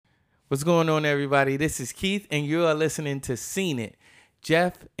What's going on, everybody? This is Keith, and you are listening to Seen It.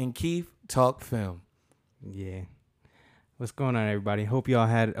 Jeff and Keith talk film. Yeah. What's going on, everybody? Hope y'all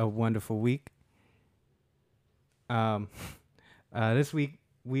had a wonderful week. This week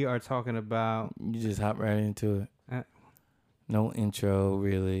we are talking about. You just hop right into it. Uh, No intro,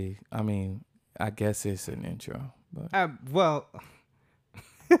 really. I mean, I guess it's an intro, but well.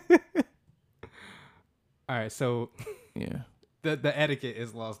 All right, so yeah. the etiquette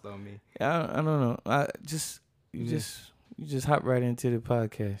is lost on me. I don't know. You just hop right into the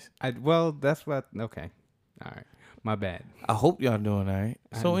podcast. That's what. Okay, all right, my bad. I hope y'all doing all right.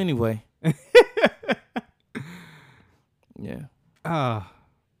 So anyway, yeah. Nah,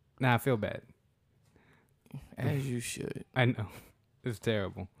 I feel bad. As you should. I know, it's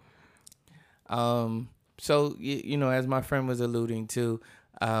terrible. So you know, as my friend was alluding to,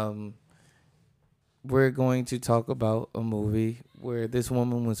 we're going to talk about a movie where this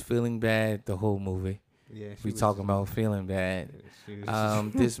woman was feeling bad the whole movie. Yeah, We talking about feeling bad. Yeah,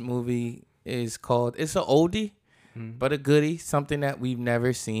 This movie is called, it's an oldie, but a goodie, something that we've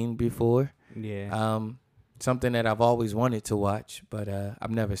never seen before. yeah. Something that I've always wanted to watch, but I've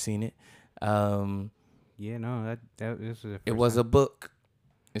never seen it. Yeah, no, that this was. It was a book.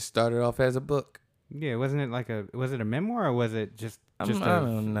 It started off as a book. Yeah, wasn't it was it a memoir or was it just I a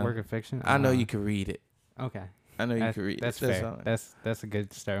don't know. work of fiction? I know you can read it. Okay. I know you can read That's it. fair. All. That's a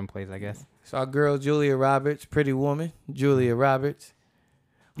good starting place, I guess. So our girl Julia Roberts, pretty woman, Julia Roberts,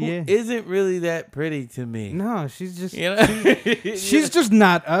 who Yeah. isn't really that pretty to me. No, she's just You know? she's just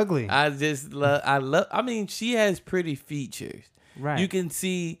not ugly. I mean, she has pretty features. Right. You can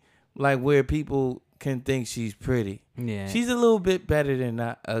see like where people can think she's pretty. Yeah. She's a little bit better than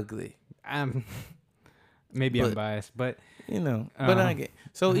not ugly. Maybe I'm But- biased, but You know. But I get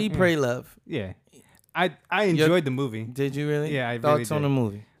so Eat, Pray, Love. yeah. I enjoyed the movie. Did you really? Yeah, I really Thoughts on did. the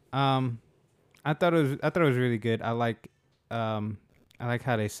movie? I thought it was really good. I like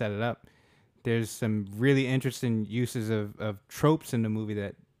how they set it up. There's some really interesting uses of tropes in the movie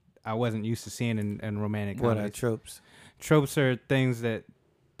that I wasn't used to seeing in romantic What comedies. are tropes? Tropes are things that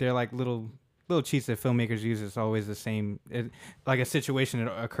they're like little cheats that filmmakers use. It's always the same. Like a situation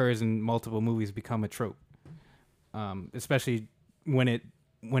that occurs in multiple movies become a trope. Especially when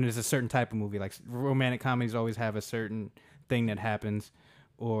it's a certain type of movie. Like romantic comedies always have a certain thing that happens,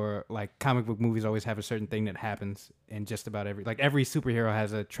 or like comic book movies always have a certain thing that happens in just about every superhero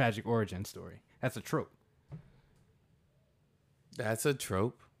has a tragic origin story. That's a trope. That's a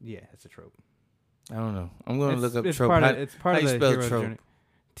trope. Yeah, it's a trope. I don't know. I'm gonna look up it's trope. It's part how of you the spell hero's trope? journey.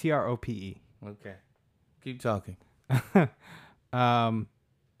 TROPE. Okay. Keep talking.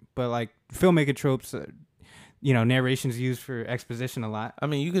 But like filmmaker tropes, narrations used for exposition a lot. I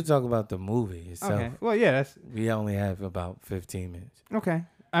mean, you could talk about the movie itself. Okay. Well, yeah, that's We only have about 15 minutes. okay.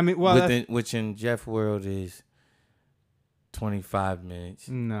 I mean, well, Which in Jeff World is 25 minutes.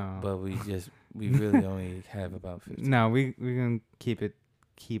 no, But we really only have about 15. no, we gonna keep it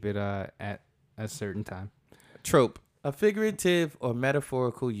at a certain time. Trope. A figurative or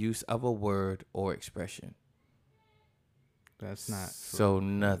metaphorical use of a word or expression. That's not. So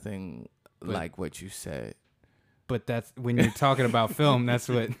nothing But- like what you said. But that's when you're talking about film. That's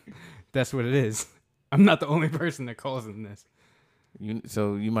what it is. I'm not the only person that calls it this.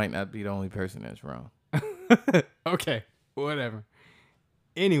 So you might not be the only person that's wrong. Okay, whatever.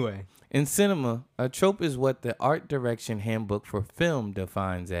 Anyway, In cinema, a trope is what the art direction handbook for film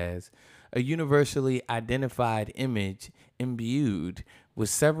defines as a universally identified image imbued with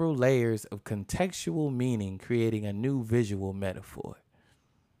several layers of contextual meaning, creating a new visual metaphor.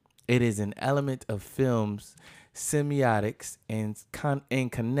 It is an element of film's semiotics and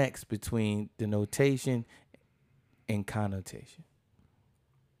connects between denotation and connotation.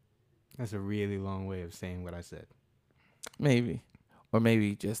 that's a really long way of saying what I said. Maybe. Or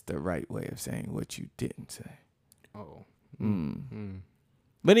maybe just the right way of saying what you didn't say. Oh.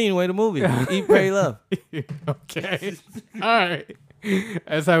 But anyway, the movie, Eat, Pray, Love. Okay. All right.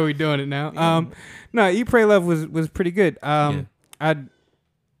 That's how we doing it now. No, Eat, Pray, Love was pretty good. I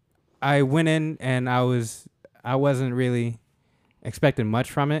went in and I wasn't really expecting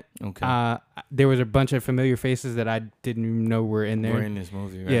much from it. Okay. There was a bunch of familiar faces that I didn't even know were in there. We're in this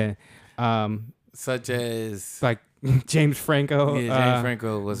movie, right? Yeah. Such as Like James Franco. James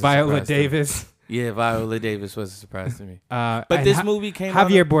Franco was a Viola surprise to me. Davis. Yeah, Viola Davis was a surprise to me. But But this movie came out.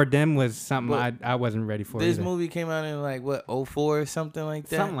 Javier Bardem was something But I wasn't ready for. This either. movie came out in like what 04 or something like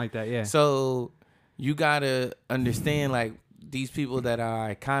that. Something like that, yeah. So you gotta understand, like, these people that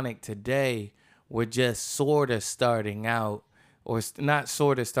are iconic today were just sort of starting out, or not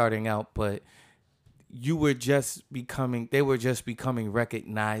sort of starting out, but they were just becoming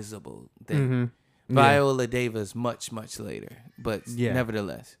recognizable. Mm-hmm. Viola Davis much later, but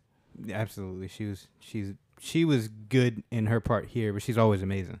nevertheless, absolutely, she was good in her part here, but she's always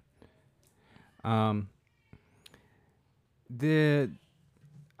amazing. I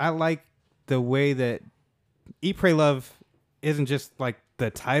like the way that Eat, Pray, Love isn't just like the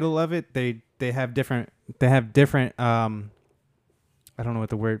title of it. They have different. I don't know what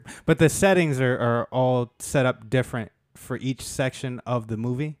the word, but the settings are all set up different for each section of the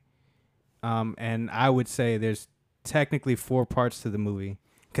movie. And I would say there's technically 4 parts to the movie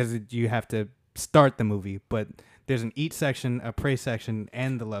because you have to start the movie, but there's an eat section, a pray section,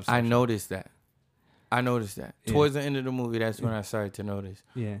 and the love section. I noticed that. Yeah. Towards the end of the movie, that's when I started to notice.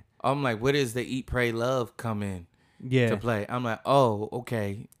 Yeah. I'm like, where does the Eat, Pray, Love come in to play? I'm like, oh,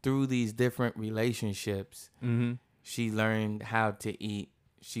 okay. Through these different relationships, she learned how to eat.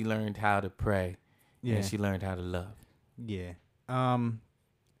 She learned how to pray. Yeah. And she learned how to love. Yeah.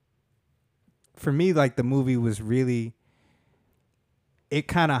 For me, like, the movie was really, it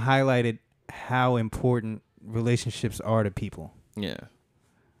kind of highlighted how important relationships are to people. Yeah.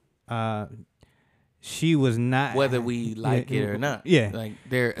 She was not, whether we like it or not. Yeah. Like,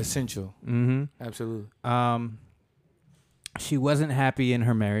 they're essential. Mm-hmm. Absolutely. She wasn't happy in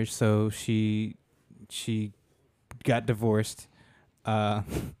her marriage, so she got divorced. And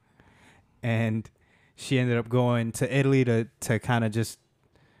she ended up going to Italy to kind of just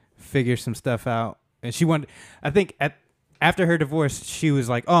figure some stuff out. And she wanted, I think after her divorce, she was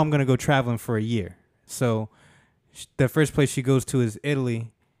like, oh, I'm going to go traveling for a year. So the first place she goes to is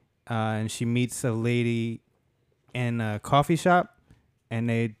Italy. And she meets a lady in a coffee shop, and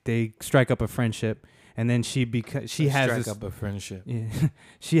they strike up a friendship. And then she has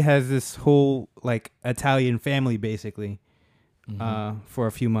this whole like Italian family basically, for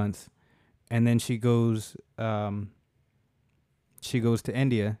a few months, and then she goes to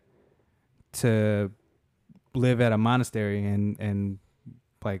India to live at a monastery and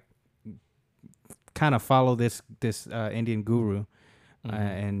like kind of follow this Indian guru.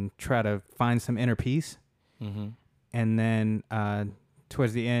 And try to find some inner peace. And then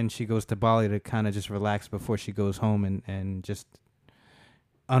towards the end, she goes to Bali to kind of just relax before she goes home and just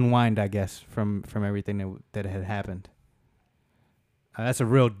unwind, I guess, from everything that had happened. That's a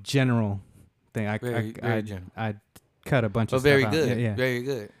real general thing. Very general. I cut a bunch of very stuff good. out. Yeah. Very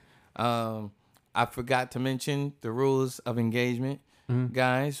good. I forgot to mention the rules of engagement.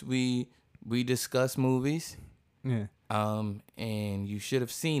 Guys, we discuss movies. Yeah. And you should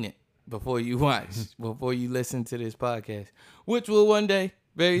have seen it before you before you listen to this podcast, which will one day,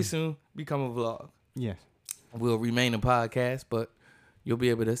 very soon, become a vlog. Yes. Will remain a podcast, but you'll be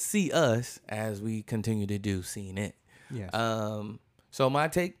able to see us as we continue to do Seen It. Yes. So my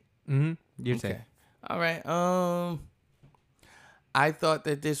take? Your take. All right. I thought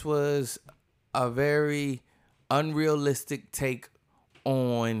that this was a very unrealistic take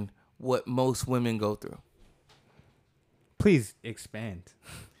on what most women go through. Please expand.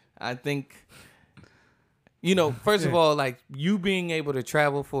 I think, first of all, like, you being able to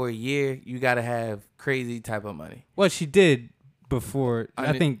travel for a year, you got to have crazy type of money. Well, she did before,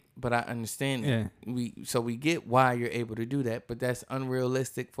 I think. But I understand that. Yeah. We get why you're able to do that, but that's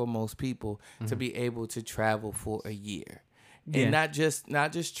unrealistic for most people to be able to travel for a year. Yeah. And not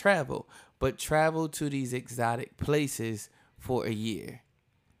just travel, but travel to these exotic places for a year.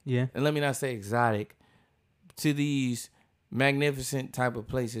 Yeah. And let me not say exotic, to these magnificent type of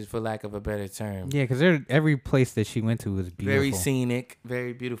places, for lack of a better term. Yeah, because every place that she went to was beautiful. Very scenic,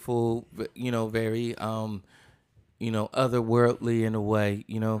 very beautiful, very, otherworldly in a way,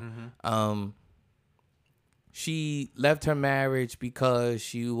 She left her marriage because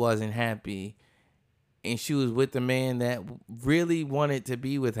she wasn't happy, and she was with a man that really wanted to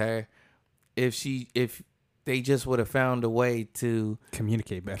be with her if they just would have found a way to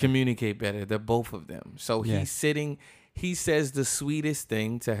communicate better, the both of them. So he says the sweetest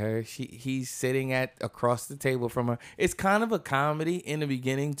thing to her. He's sitting across the table from her. It's kind of a comedy in the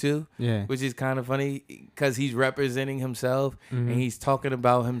beginning too, which is kind of funny because he's representing himself and he's talking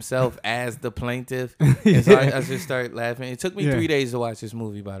about himself as the plaintiff. And so I just started laughing. It took me 3 days to watch this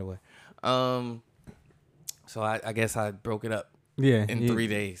movie, by the way. So I guess I broke it up. In 3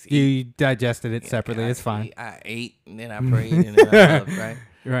 days. You digested it separately. It's fine. I ate and then I prayed and then I loved, right?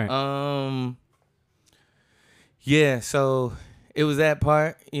 Right. Yeah, so it was that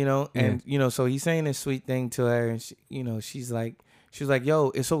part, and so he's saying this sweet thing to her, and she was like,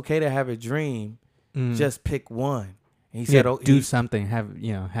 yo, it's okay to have a dream, just pick one. And he said, do something,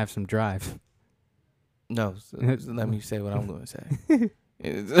 have some drive. No, let me say what I'm going to say.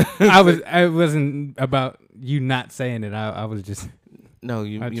 I wasn't about you not saying it. I was just. No,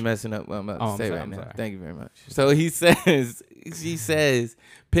 you messing up what I'm about to say right now. Sorry. Thank you very much. So she says,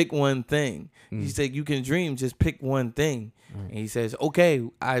 pick one thing. He said, you can dream, just pick one thing. And he says, okay,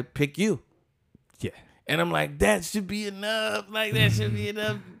 I pick you. Yeah. And I'm like, that should be enough. Like, that should be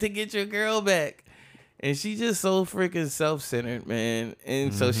enough to get your girl back. And she just so freaking self-centered, man.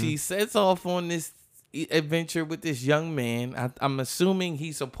 And so she sets off on this adventure with this young man. I'm assuming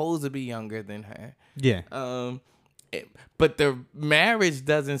he's supposed to be younger than her. Yeah. But the marriage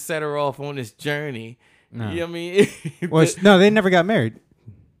doesn't set her off on this journey. No. You know what I mean? Well, no, they never got married.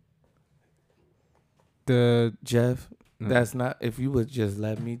 Jeff, that's not, if you would just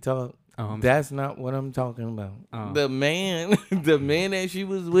let me talk, that's not what I'm talking about. The man that she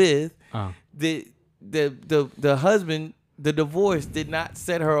was with, the husband, the divorce did not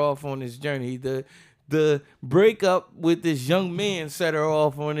set her off on this journey. The breakup with this young man set her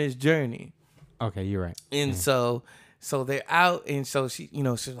off on this journey. Okay, you're right. And so they're out, and so she's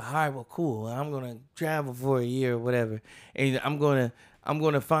like, all right, well, cool. I'm gonna travel for a year or whatever, and I'm gonna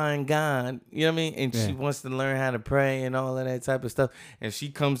find God. You know what I mean? And she wants to learn how to pray and all of that type of stuff. And she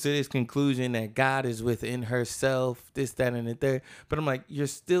comes to this conclusion that God is within herself, this, that, and the third. But I'm like, you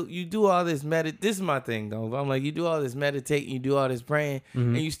do all this this is my thing though. I'm like, you do all this meditating, you do all this praying,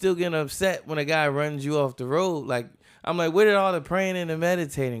 and you still getting upset when a guy runs you off the road. Like, I'm like, where did all the praying and the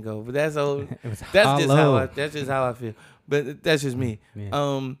meditating go? But that's just how I feel. But that's just me.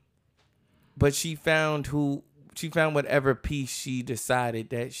 Yeah. But she found whatever peace she decided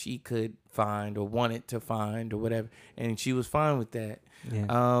that she could find or wanted to find or whatever, and she was fine with that.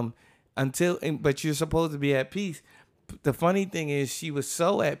 Yeah. But you're supposed to be at peace. The funny thing is, she was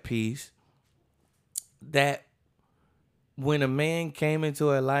so at peace that when a man came into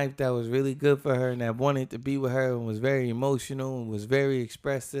her life that was really good for her and that wanted to be with her and was very emotional and was very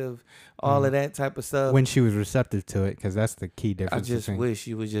expressive, all of that type of stuff. When she was receptive to it, because that's the key difference. I just wish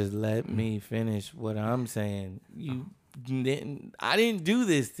you would just let me finish what I'm saying. I didn't do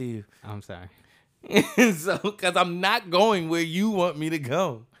this to you. I'm sorry. So, because I'm not going where you want me to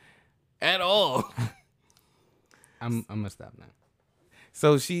go at all. I'm gonna stop now.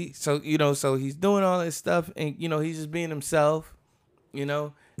 So he's doing all this stuff, and he's just being himself,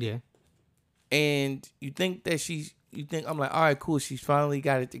 Yeah. And you think I'm like, all right, cool. She's finally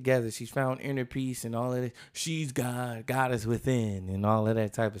got it together. She's found inner peace and all of this. She's God. God is within, and all of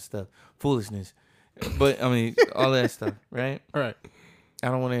that type of stuff. Foolishness. But I mean, all that stuff, right? All right. I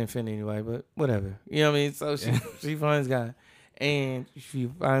don't want to offend anybody, but whatever. You know what I mean? So she finds God, and she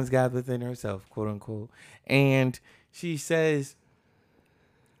finds God within herself, quote unquote. And she says,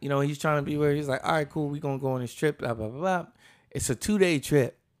 he's trying to be where he's like, all right, cool, we're going to go on this trip, blah, blah, blah, blah. It's a 2-day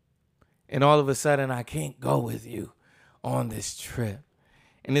trip. And all of a sudden, I can't go with you on this trip.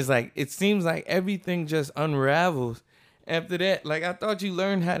 And it's like, it seems like everything just unravels after that. Like, I thought you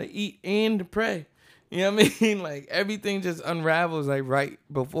learned how to eat and to pray. You know what I mean? Like, everything just unravels, like, right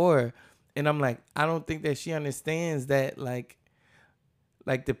before her. And I'm like, I don't think that she understands that, like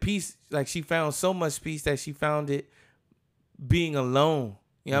the peace, like, she found so much peace that she found it being alone.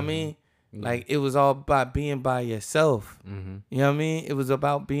 You know what I mean? Mm-hmm. Like, it was all about being by yourself. Mm-hmm. You know what I mean? It was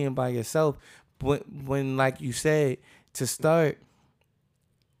about being by yourself. When, like you said, to start,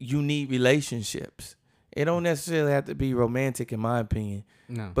 you need relationships. It don't necessarily have to be romantic, in my opinion.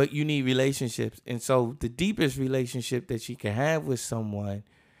 No. But you need relationships. And so the deepest relationship that she can have with someone,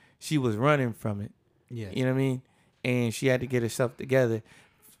 she was running from it. Yeah. You know what I mean? And she had to get herself together.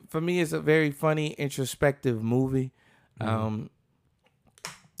 For me, it's a very funny, introspective movie. Mm-hmm.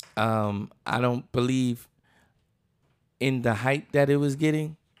 I don't believe in the hype that it was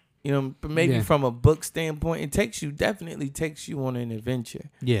getting, but maybe from a book standpoint, it definitely takes you on an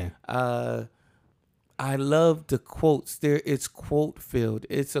adventure. Yeah. I love the quotes there. It's quote filled.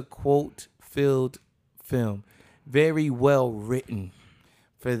 It's a quote filled film. Very well written.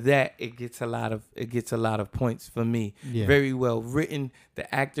 For that, it gets a lot of points for me. Yeah. Very well written.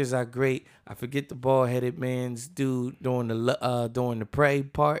 The actors are great. I forget the bald-headed man's dude doing the pray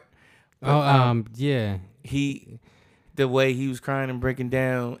part. But, yeah. The way he was crying and breaking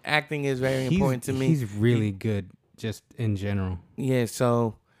down, acting is very important to me. He's really good, just in general. Yeah.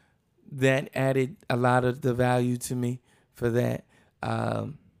 So that added a lot of the value to me for that.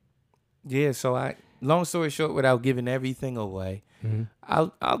 Yeah. So long story short, without giving everything away. Mm-hmm.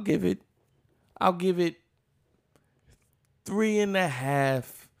 I'll give it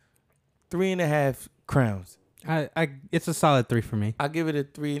 3.5 crowns. It's a solid 3 for me. I'll give it a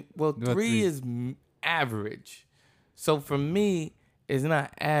 3. Well, 3 is average. So for me, it's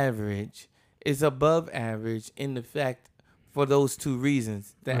not average. It's above average in the fact for those two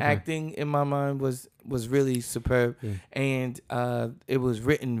reasons. The Okay. acting in my mind was really superb, Yeah. and it was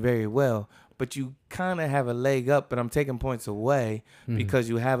written very well. But you kind of have a leg up, but I'm taking points away Mhm. because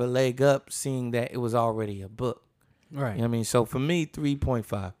you have a leg up seeing that it was already a book. Right. You know what I mean? So for me,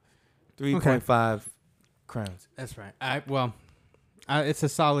 3.5. 3.5 crowns. That's right. It's a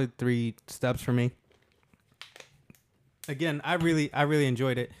solid 3 steps for me. Again, I really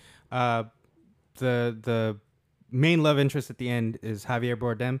enjoyed it. The main love interest at the end is Javier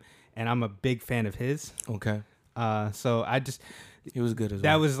Bardem, and I'm a big fan of his. Okay. So He was good as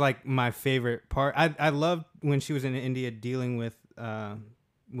that well. was like my favorite part. I loved when she was in India dealing with the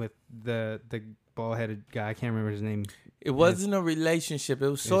bald headed guy. I can't remember his name. It wasn't a relationship. It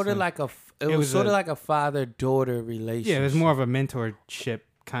was sort of like was like a father-daughter relationship. Yeah, it was more of a mentorship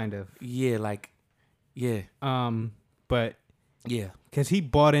kind of. Yeah, But yeah. because he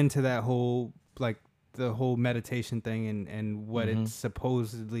bought into that whole like the whole meditation thing and what Mhm. it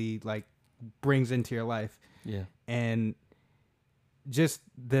supposedly like brings into your life, Yeah. and just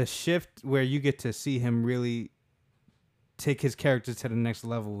the shift where you get to see him really take his character to the next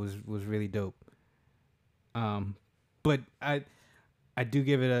level was really dope. But I do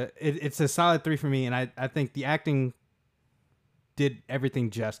give it it's a solid 3 for me, and I think the acting did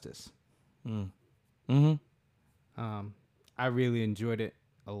everything justice. Mm-hmm. I really enjoyed it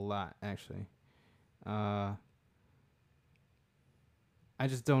a lot, actually. I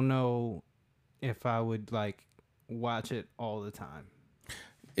just don't know if I would like watch it all the time.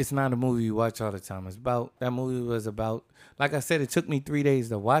 It's not a movie you watch all the time. That movie was about, like I said, it took me 3 days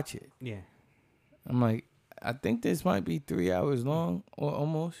to watch it. Yeah, I'm like, I think this might be 3 hours long or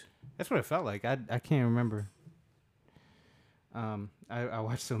almost. that's what it felt like. I can't remember. I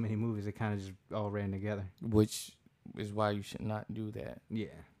watched so many movies, it kind of just all ran together. Which is why you should not do that. Yeah.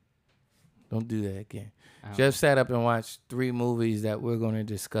 Don't do that again. I Jeff sat up and watched 3 movies that we're going to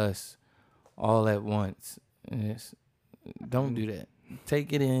discuss all at once. And don't do that.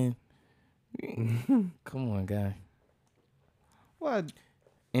 Take it in. Come on, guy. What?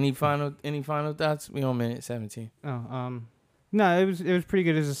 Any final thoughts? We on minute 17. No, it was pretty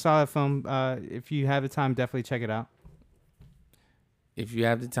good. It's a solid film. If you have the time, definitely check it out. If you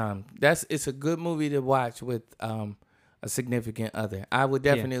have the time, it's a good movie to watch with a significant other. I would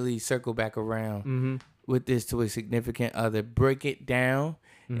definitely circle back around with this to a significant other. Break it down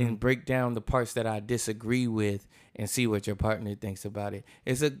and break down the parts that I disagree with and see what your partner thinks about it.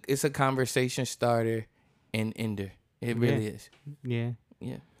 It's a conversation starter and ender. It really is. Yeah.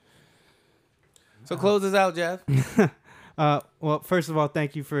 Yeah. So close us out, Jeff. Well, first of all,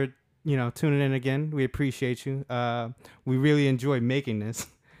 thank you for tuning in again. We appreciate you. We really enjoy making this,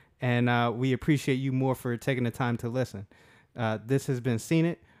 and we appreciate you more for taking the time to listen. This has been Seen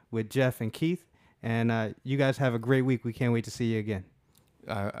It with Jeff and Keith, and you guys have a great week. We can't wait to see you again.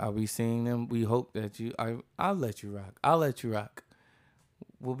 Are we seeing them? We hope that you. I'll let you rock. I'll let you rock.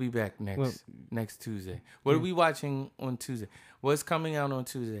 We'll be back next Tuesday. What are we watching on Tuesday? What's coming out on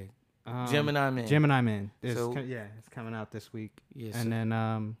Tuesday? Gemini Man. Gemini Man. It's coming out this week. Yes. And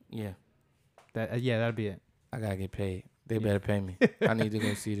then yeah. That'll be it. I gotta get paid. They better pay me. I need to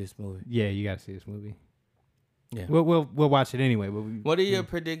go see this movie. Yeah, you gotta see this movie. Yeah. We'll watch it anyway. What are your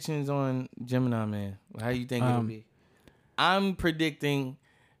predictions on Gemini Man? How you think it'll be? I'm predicting,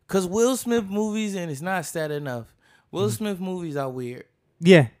 cause Will Smith movies, and it's not sad enough. Will Smith movies are weird.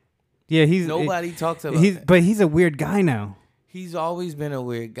 Yeah. He's nobody talks about that. But he's a weird guy now. He's always been a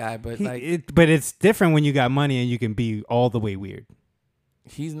weird guy, but but it's different when you got money and you can be all the way weird.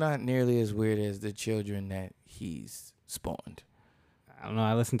 He's not nearly as weird as the children that he's spawned. I don't know.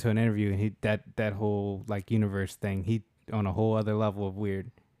 I listened to an interview and that whole like universe thing. He on a whole other level of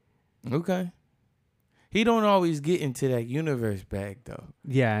weird. Okay. He don't always get into that universe bag though.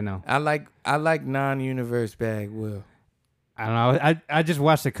 Yeah, I know. I like non-universe bag Will. I don't know. I just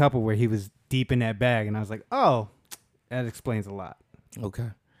watched a couple where he was deep in that bag and I was like, oh, that explains a lot. Okay.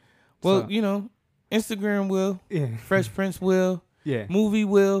 Well, So- Instagram Will, Yeah. Fresh Prince Will, Yeah. movie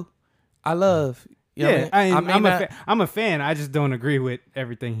Will. I love. You know Yeah, what I mean? I'm a fan. I just don't agree with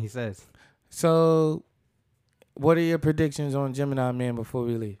everything he says. So, what are your predictions on Gemini Man before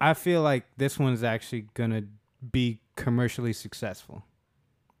we leave? I feel like this one's actually gonna be commercially successful.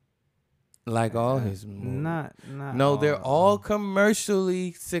 Like all his movies. Not No, they're of all them.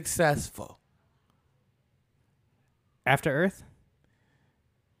 commercially successful. After Earth.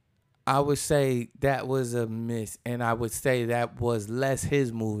 I would say that was a miss, and I would say that was less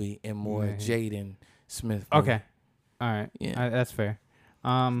his movie and more Yeah. Jaden Smith movie. Okay, all right. Yeah. That's fair.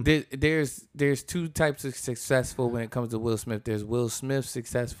 There's two types of successful when it comes to Will Smith. There's Will Smith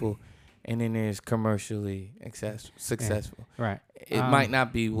successful, and then there's commercially successful. Right. It might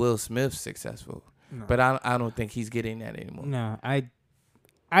not be Will Smith successful, No. but I don't think he's getting that anymore. No,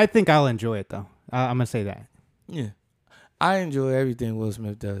 I think I'll enjoy it though. I'm gonna say that. Yeah. I enjoy everything Will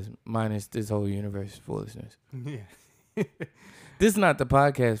Smith does, minus this whole universe foolishness. Yeah. This is not the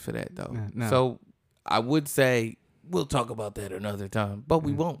podcast for that, though. No. So I would say we'll talk about that another time, but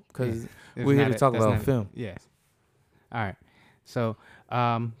we won't because we're here to talk about film. Yes. All right. So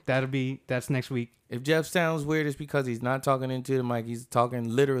that's next week. If Jeff sounds weird, it's because he's not talking into the mic. He's talking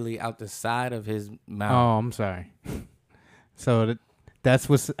literally out the side of his mouth. Oh, I'm sorry. So that's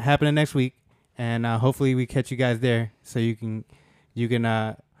what's happening next week, and hopefully we catch you guys there so you can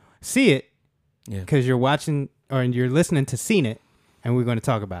see it. Yeah. Because you're watching or you're listening to Seen It, and we're going to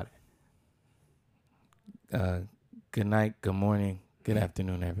talk about it. Good night, good morning, good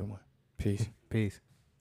afternoon, everyone. Peace. Peace.